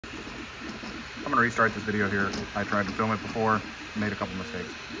I'm gonna restart this video here. I tried to film it before, made a couple mistakes.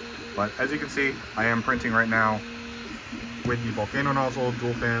 But as you can see, I am printing right now with the Volcano nozzle,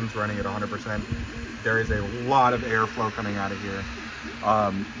 dual fans running at 100%. There is a lot of airflow coming out of here.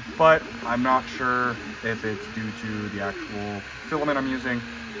 But I'm not sure if it's due to the actual filament I'm using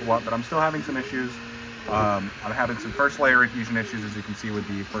or what, but I'm still having some issues. I'm having some first layer adhesion issues, as you can see with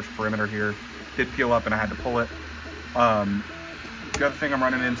the first perimeter here. Did peel up and I had to pull it. The other thing I'm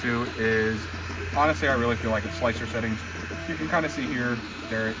running into is, honestly, I really feel like it's slicer settings. You can kind of see here,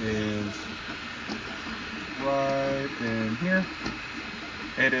 there is right in here.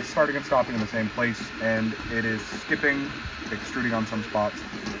 It is starting and stopping in the same place, and it is skipping, extruding on some spots.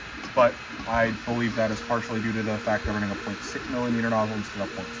 But I believe that is partially due to the fact they're running a 0.6mm nozzle instead of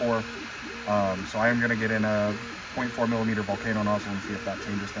 0.4. So I am going to get in a 0.4mm Volcano nozzle and see if that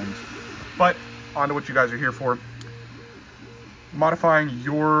changes things. But on to what you guys are here for. Modifying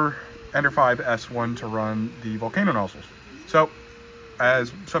your Ender 5 S1 to run the Volcano nozzles. So,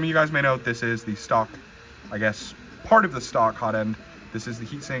 as some of you guys may know, this is the stock, I guess, part of the stock hot end. This is the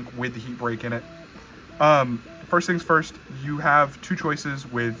heatsink with the heat break in it. First things first, you have two choices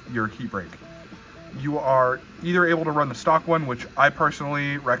with your heat break. You are either able to run the stock one, which I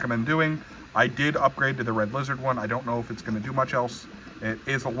personally recommend doing. I did upgrade to the Red Lizard one. I don't know if it's going to do much else. It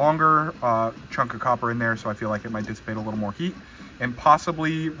is a longer chunk of copper in there, so I feel like it might dissipate a little more heat and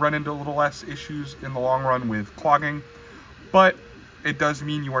possibly run into a little less issues in the long run with clogging. But it does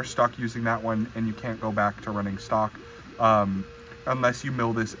mean you are stuck using that one and you can't go back to running stock unless you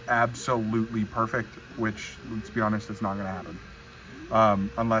mill this absolutely perfect, which, let's be honest, it's not going to happen.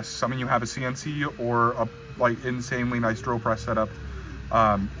 Unless some of you have a CNC or a like insanely nice drill press setup.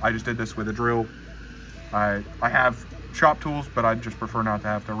 I just did this with a drill. I have shop tools, but I just prefer not to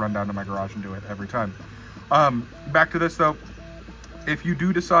have to run down to my garage and do it every time. Back to this though. If you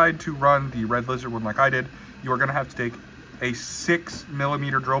do decide to run the Red Lizard one like I did, you are going to have to take a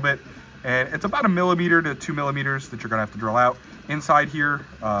 6mm drill bit, and it's about 1 millimeter to 2 millimeters that you're going to have to drill out. Inside here,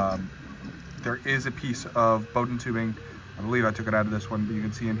 there is a piece of Bowden tubing. I believe I took it out of this one, but you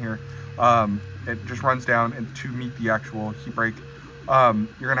can see in here. It just runs down and to meet the actual heat break. You're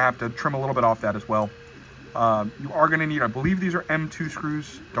going to have to trim a little bit off that as well. You are going to need, I believe these are M2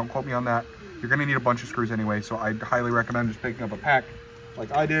 screws. Don't quote me on that. You're going to need a bunch of screws anyway, so I'd highly recommend just picking up a pack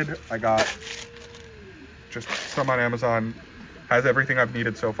like I did. I got just some on Amazon. Has everything I've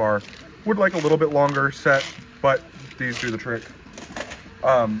needed so far. Would like a little bit longer set, but these do the trick.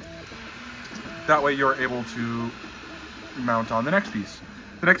 That way you're able to mount on the next piece.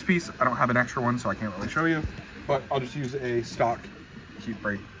 The next piece, I don't have an extra one, so I can't really show you, but I'll just use a stock heat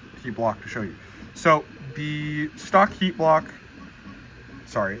block to show you. So the stock heat block,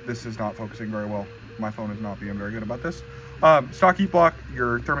 sorry, this is not focusing very well. My phone is not being very good about this. Stock heat block,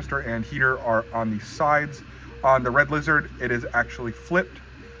 your thermistor and heater are on the sides. On the Red Lizard, it is actually flipped.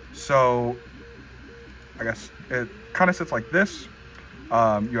 So I guess it kind of sits like this.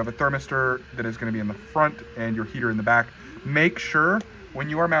 You have a thermistor that is going to be in the front and your heater in the back. Make sure when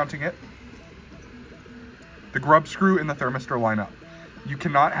you are mounting it, the grub screw and the thermistor line up. You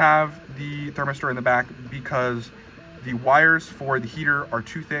cannot have the thermistor in the back because the wires for the heater are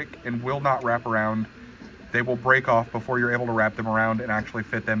too thick and will not wrap around. They will break off before you're able to wrap them around and actually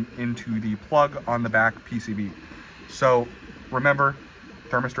fit them into the plug on the back PCB. So remember,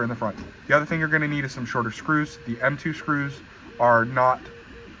 thermistor in the front. The other thing you're going to need is some shorter screws. The M2 screws are not,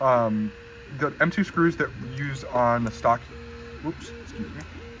 the M2 screws that we use on the stock,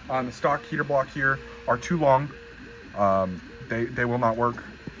 on the stock heater block here are too long. They will not work.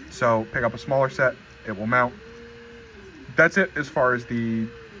 So pick up a smaller set, it will mount. That's it as far as the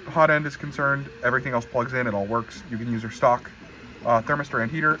hot end is concerned. Everything else plugs in, it all works. You can use your stock thermistor and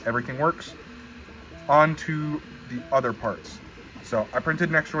heater, everything works. On to the other parts. So I printed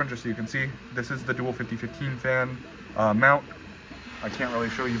an extra one just so you can see. This is the dual 50-15 fan mount. I can't really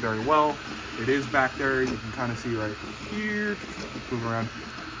show you very well. It is back there, you can kind of see right here. Let's move around.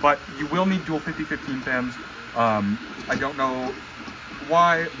 But you will need dual 50-15 fans. I don't know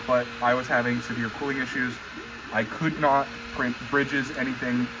why, but I was having severe cooling issues. I could not print bridges,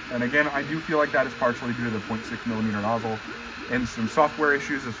 anything. And again, I do feel like that is partially due to the 0.6mm nozzle and some software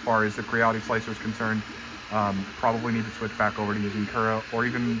issues as far as the Creality slicer is concerned. Probably need to switch back over to using Cura or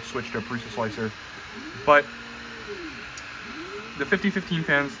even switch to a Prusa slicer. But the 50-15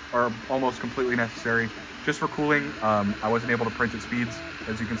 fans are almost completely necessary just for cooling. I wasn't able to print at speeds.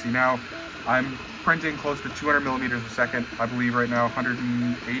 As you can see now, I'm printing close to 200 millimeters a second. I believe right now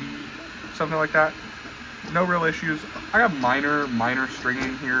 180, something like that. No real issues. I have minor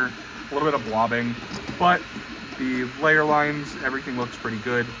stringing here, a little bit of blobbing, but the layer lines, everything looks pretty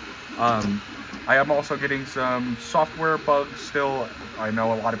good. I am also getting some software bugs still. I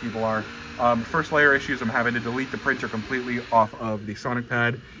know a lot of people are. First layer issues, I'm having to delete the printer completely off of the Sonic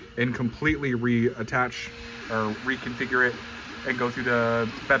pad and completely reattach or reconfigure it and go through the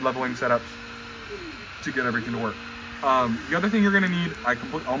bed leveling setups to get everything to work. The other thing you're gonna need, I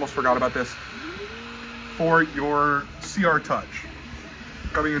almost forgot about this, for your CR Touch.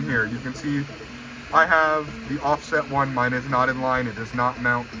 Coming in here, you can see I have the offset one. Mine is not in line. It does not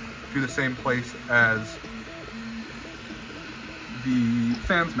mount to the same place as the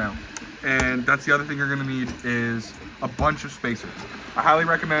fans mount. And that's the other thing you're gonna need is a bunch of spacers. I highly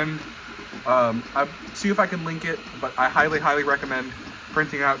recommend, I see if I can link it, but I highly recommend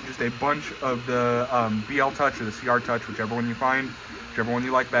printing out just a bunch of the BL Touch or the CR Touch, whichever one you find, whichever one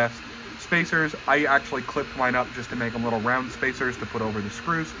you like best. Spacers, I actually clipped mine up just to make them little round spacers to put over the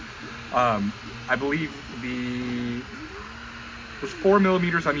screws. I believe there's 4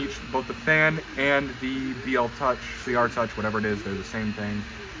 millimeters on each, both the fan and the BL Touch, CR Touch, whatever it is, they're the same thing.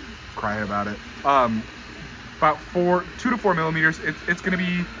 Crying about it. About 2 to 4 millimeters. It's gonna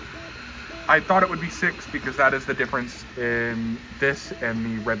be, I thought it would be 6 because that is the difference in this and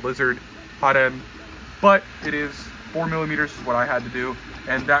the Red Lizard hot end, but it is 4 millimeters is what I had to do,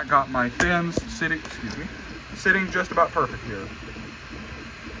 and that got my fans sitting just about perfect here.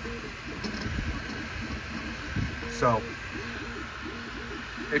 So,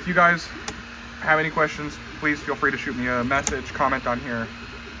 if you guys have any questions, please feel free to shoot me a message, comment on here.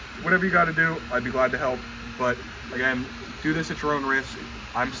 Whatever you got to do, I'd be glad to help. But again, do this at your own risk.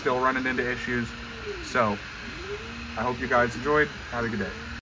 I'm still running into issues. So I hope you guys enjoyed. Have a good day.